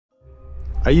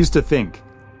I used to think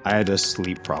I had a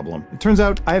sleep problem. It turns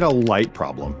out I had a light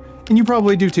problem, and you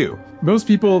probably do too. Most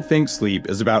people think sleep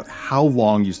is about how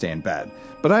long you stay in bed,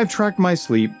 but I've tracked my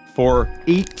sleep for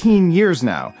 18 years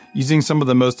now using some of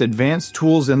the most advanced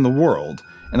tools in the world,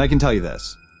 and I can tell you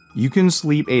this. You can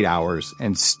sleep 8 hours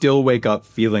and still wake up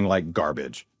feeling like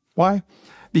garbage. Why?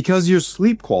 Because your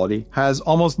sleep quality has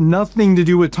almost nothing to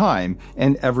do with time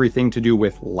and everything to do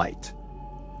with light.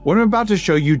 What I'm about to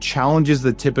show you challenges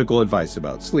the typical advice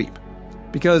about sleep.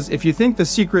 Because if you think the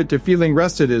secret to feeling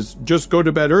rested is just go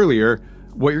to bed earlier,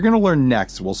 what you're going to learn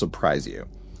next will surprise you.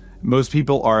 Most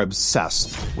people are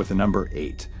obsessed with the number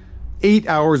 8. 8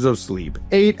 hours of sleep,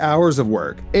 8 hours of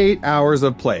work, 8 hours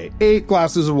of play, 8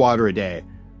 glasses of water a day.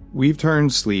 We've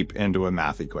turned sleep into a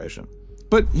math equation.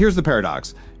 But here's the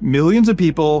paradox. Millions of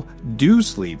people do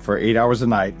sleep for 8 hours a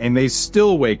night and they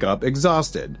still wake up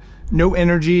exhausted. No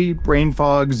energy, brain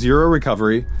fog, zero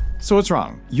recovery. So what's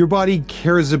wrong? Your body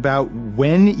cares about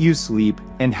when you sleep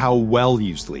and how well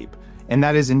you sleep. And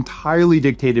that is entirely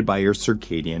dictated by your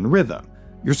circadian rhythm.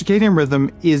 Your circadian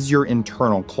rhythm is your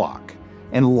internal clock.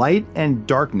 And light and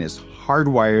darkness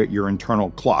hardwire your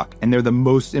internal clock, and they're the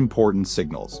most important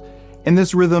signals. And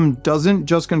this rhythm doesn't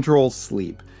just control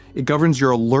sleep. It governs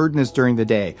your alertness during the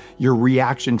day, your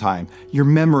reaction time, your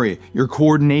memory, your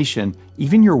coordination,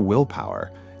 even your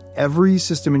willpower. Every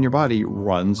system in your body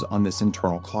runs on this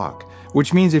internal clock,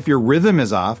 which means if your rhythm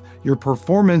is off, your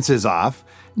performance is off,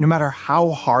 no matter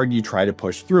how hard you try to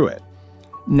push through it.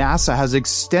 NASA has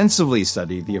extensively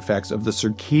studied the effects of the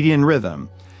circadian rhythm,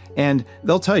 and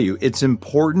they'll tell you it's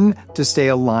important to stay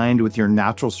aligned with your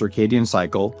natural circadian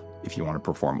cycle if you want to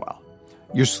perform well.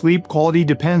 Your sleep quality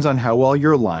depends on how well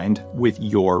you're aligned with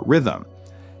your rhythm.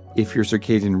 If your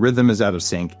circadian rhythm is out of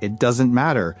sync, it doesn't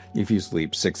matter if you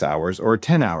sleep 6 hours or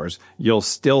 10 hours, you'll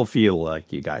still feel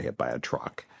like you got hit by a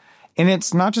truck. And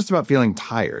it's not just about feeling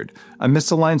tired. A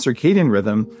misaligned circadian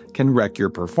rhythm can wreck your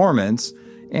performance,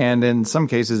 and in some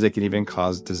cases, it can even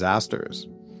cause disasters.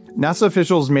 NASA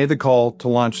officials made the call to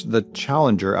launch the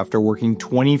Challenger after working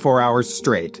 24 hours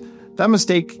straight. That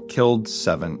mistake killed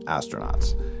 7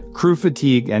 astronauts. Crew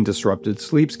fatigue and disrupted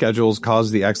sleep schedules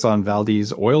caused the Exxon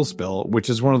Valdez oil spill, which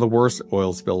is one of the worst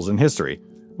oil spills in history.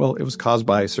 Well, it was caused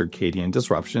by circadian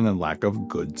disruption and lack of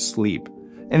good sleep.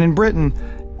 And in Britain,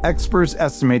 experts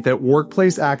estimate that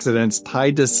workplace accidents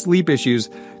tied to sleep issues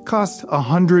cost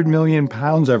 £100 million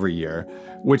every year,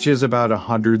 which is about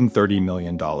 $130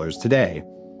 million today.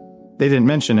 They didn't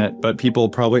mention it, but people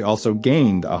probably also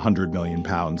gained £100 million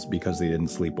because they didn't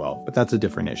sleep well. But that's a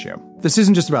different issue. This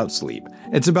isn't just about sleep.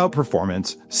 It's about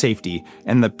performance, safety,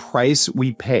 and the price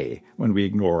we pay when we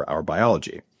ignore our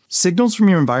biology. Signals from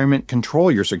your environment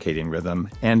control your circadian rhythm,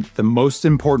 and the most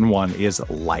important one is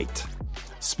light.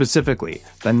 Specifically,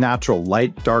 the natural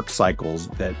light-dark cycles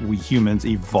that we humans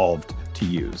evolved to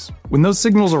use. When those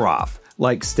signals are off,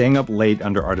 like staying up late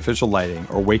under artificial lighting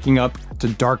or waking up to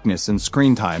darkness and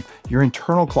screen time, your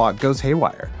internal clock goes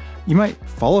haywire. You might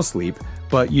fall asleep,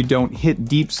 but you don't hit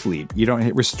deep sleep. You don't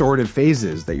hit restorative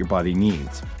phases that your body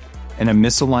needs. And a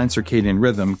misaligned circadian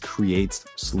rhythm creates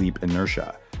sleep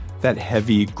inertia. That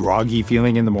heavy, groggy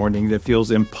feeling in the morning that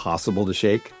feels impossible to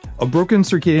shake. A broken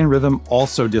circadian rhythm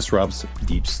also disrupts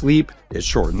deep sleep, it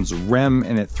shortens REM,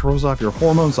 and it throws off your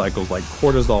hormone cycles like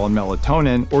cortisol and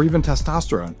melatonin, or even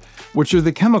testosterone, which are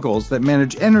the chemicals that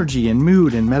manage energy and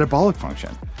mood and metabolic function.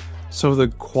 So the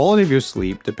quality of your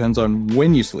sleep depends on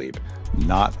when you sleep,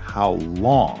 not how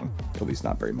long, at least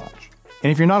not very much.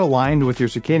 And if you're not aligned with your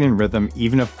circadian rhythm,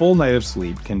 even a full night of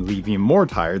sleep can leave you more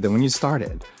tired than when you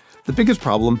started. The biggest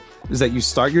problem is that you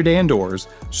start your day indoors,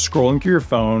 scrolling through your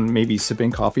phone, maybe sipping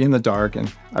coffee in the dark,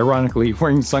 and ironically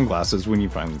wearing sunglasses when you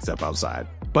finally step outside.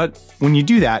 But when you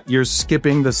do that, you're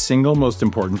skipping the single most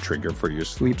important trigger for your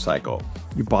sleep cycle.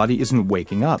 Your body isn't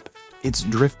waking up, it's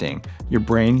drifting. Your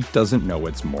brain doesn't know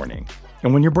it's morning.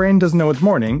 And when your brain doesn't know it's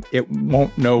morning, it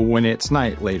won't know when it's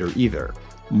night later either.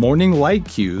 Morning light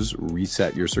cues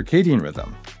reset your circadian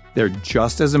rhythm. They're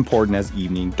just as important as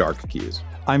evening dark cues.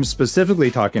 I'm specifically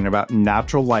talking about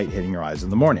natural light hitting your eyes in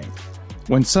the morning.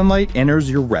 When sunlight enters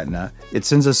your retina, it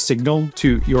sends a signal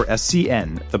to your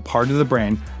SCN, the part of the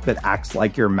brain that acts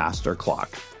like your master clock.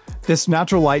 This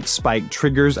natural light spike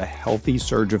triggers a healthy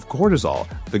surge of cortisol,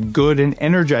 the good and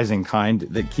energizing kind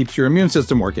that keeps your immune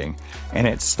system working, and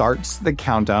it starts the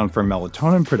countdown for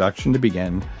melatonin production to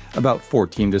begin about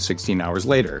 14 to 16 hours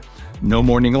later. No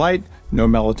morning light, no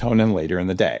melatonin later in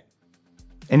the day.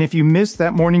 And if you miss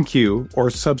that morning cue or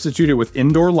substitute it with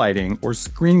indoor lighting or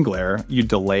screen glare, you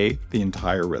delay the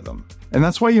entire rhythm. And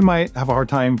that's why you might have a hard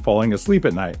time falling asleep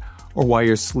at night or why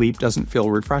your sleep doesn't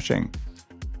feel refreshing.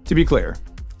 To be clear,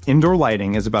 indoor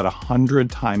lighting is about 100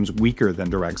 times weaker than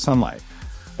direct sunlight.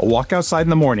 A walk outside in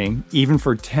the morning, even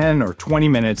for 10 or 20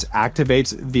 minutes,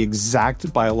 activates the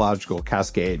exact biological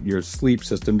cascade your sleep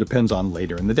system depends on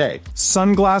later in the day.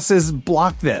 Sunglasses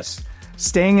block this.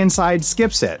 Staying inside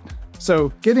skips it.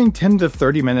 So getting 10 to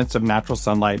 30 minutes of natural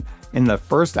sunlight in the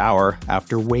first hour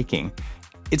after waking.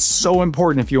 It's so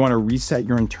important if you want to reset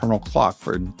your internal clock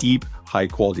for deep,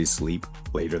 high-quality sleep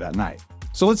later that night.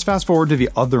 So let's fast forward to the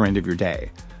other end of your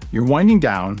day. You're winding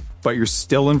down, but you're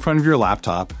still in front of your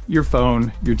laptop, your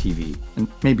phone, your TV, and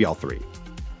maybe all three.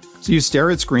 So you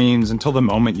stare at screens until the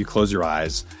moment you close your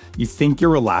eyes. You think you're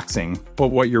relaxing, but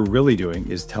what you're really doing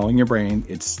is telling your brain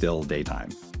it's still daytime.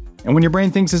 And when your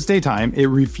brain thinks it's daytime, it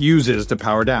refuses to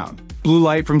power down. Blue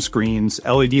light from screens,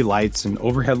 LED lights, and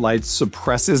overhead lights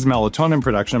suppresses melatonin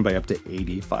production by up to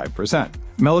 85%.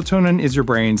 Melatonin is your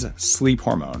brain's sleep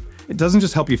hormone. It doesn't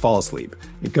just help you fall asleep.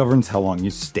 It governs how long you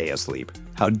stay asleep,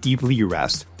 how deeply you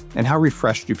rest, and how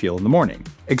refreshed you feel in the morning.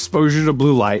 Exposure to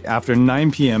blue light after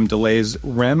 9 p.m. delays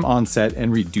REM onset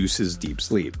and reduces deep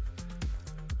sleep.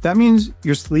 That means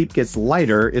your sleep gets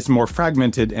lighter, it's more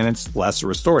fragmented, and it's less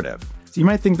restorative. So you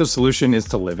might think the solution is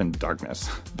to live in darkness,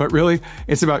 but really,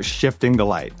 it's about shifting the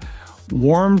light.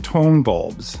 Warm tone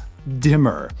bulbs,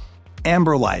 dimmer,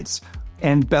 amber lights,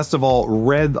 and best of all,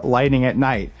 red lighting at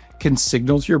night can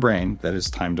signal to your brain that it's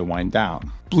time to wind down.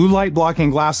 Blue light blocking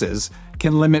glasses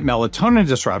can limit melatonin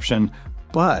disruption,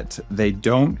 but they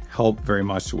don't help very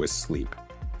much with sleep.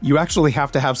 You actually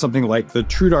have to have something like the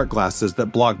TrueDark glasses that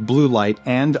block blue light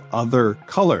and other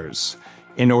colors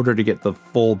in order to get the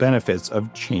full benefits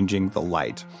of changing the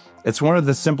light. It's one of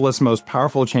the simplest, most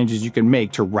powerful changes you can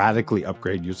make to radically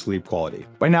upgrade your sleep quality.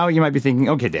 By now, you might be thinking,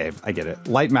 okay, Dave, I get it.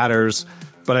 Light matters,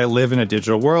 but I live in a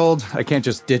digital world. I can't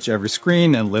just ditch every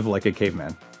screen and live like a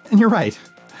caveman. And you're right.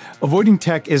 Avoiding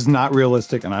tech is not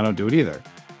realistic, and I don't do it either.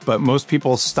 But most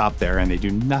people stop there and they do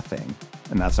nothing,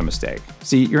 and that's a mistake.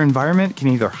 See, your environment can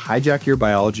either hijack your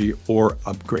biology or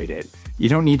upgrade it. You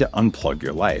don't need to unplug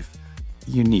your life.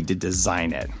 You need to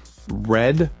design it.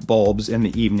 Red bulbs in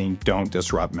the evening don't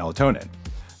disrupt melatonin.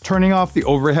 Turning off the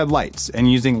overhead lights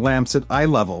and using lamps at eye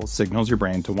level signals your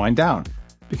brain to wind down.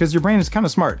 Because your brain is kind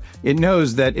of smart. It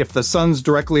knows that if the sun's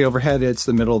directly overhead, it's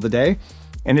the middle of the day,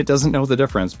 and it doesn't know the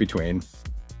difference between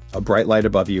a bright light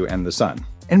above you and the sun.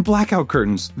 And blackout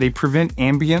curtains, they prevent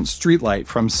ambient street light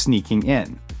from sneaking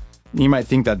in. You might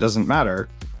think that doesn't matter,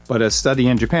 but a study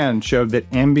in Japan showed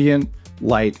that ambient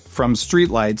light from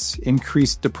streetlights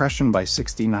increased depression by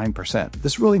 69%.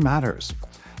 This really matters.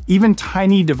 Even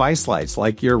tiny device lights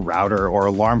like your router or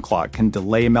alarm clock can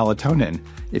delay melatonin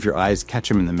if your eyes catch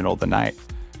them in the middle of the night.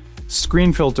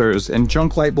 Screen filters and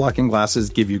junk light blocking glasses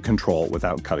give you control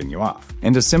without cutting you off.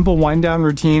 And a simple wind down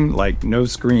routine like no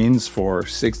screens for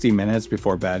 60 minutes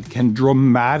before bed can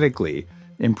dramatically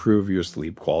improve your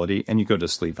sleep quality, and you go to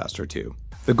sleep faster too.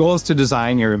 The goal is to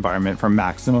design your environment for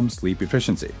maximum sleep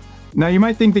efficiency. Now, you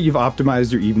might think that you've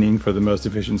optimized your evening for the most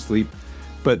efficient sleep,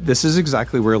 but this is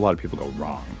exactly where a lot of people go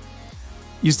wrong.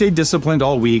 You stay disciplined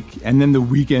all week, and then the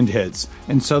weekend hits,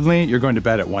 and suddenly you're going to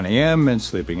bed at 1 a.m. and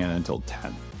sleeping in until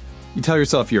 10. You tell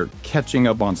yourself you're catching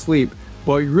up on sleep,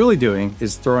 but what you're really doing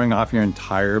is throwing off your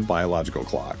entire biological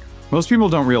clock. Most people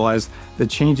don't realize that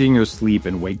changing your sleep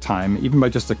and wake time, even by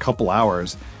just a couple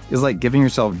hours, is like giving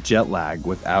yourself jet lag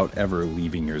without ever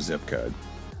leaving your zip code.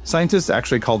 Scientists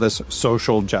actually call this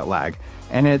social jet lag,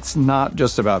 and it's not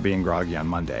just about being groggy on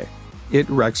Monday. It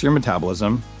wrecks your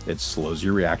metabolism, it slows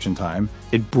your reaction time,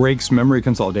 it breaks memory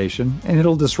consolidation, and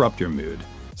it'll disrupt your mood.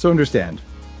 So understand,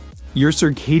 your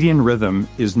circadian rhythm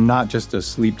is not just a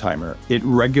sleep timer, it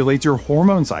regulates your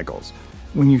hormone cycles.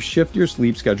 When you shift your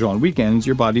sleep schedule on weekends,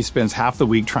 your body spends half the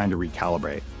week trying to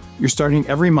recalibrate. You're starting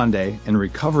every Monday in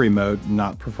recovery mode,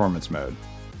 not performance mode.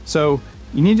 So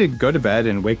you need to go to bed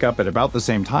and wake up at about the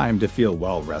same time to feel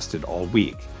well rested all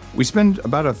week. We spend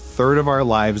about a third of our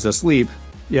lives asleep,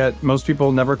 yet most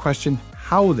people never question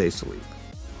how they sleep.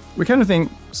 We kind of think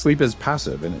sleep is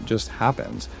passive and it just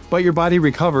happens, but your body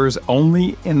recovers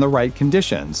only in the right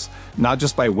conditions, not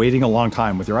just by waiting a long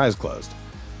time with your eyes closed.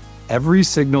 Every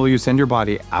signal you send your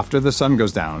body after the sun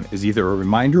goes down is either a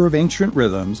reminder of ancient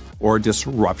rhythms or a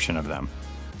disruption of them.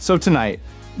 So tonight,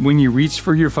 when you reach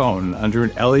for your phone under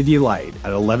an LED light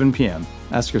at 11 p.m.,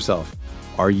 ask yourself,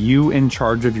 are you in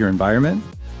charge of your environment,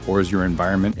 or is your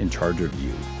environment in charge of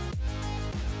you?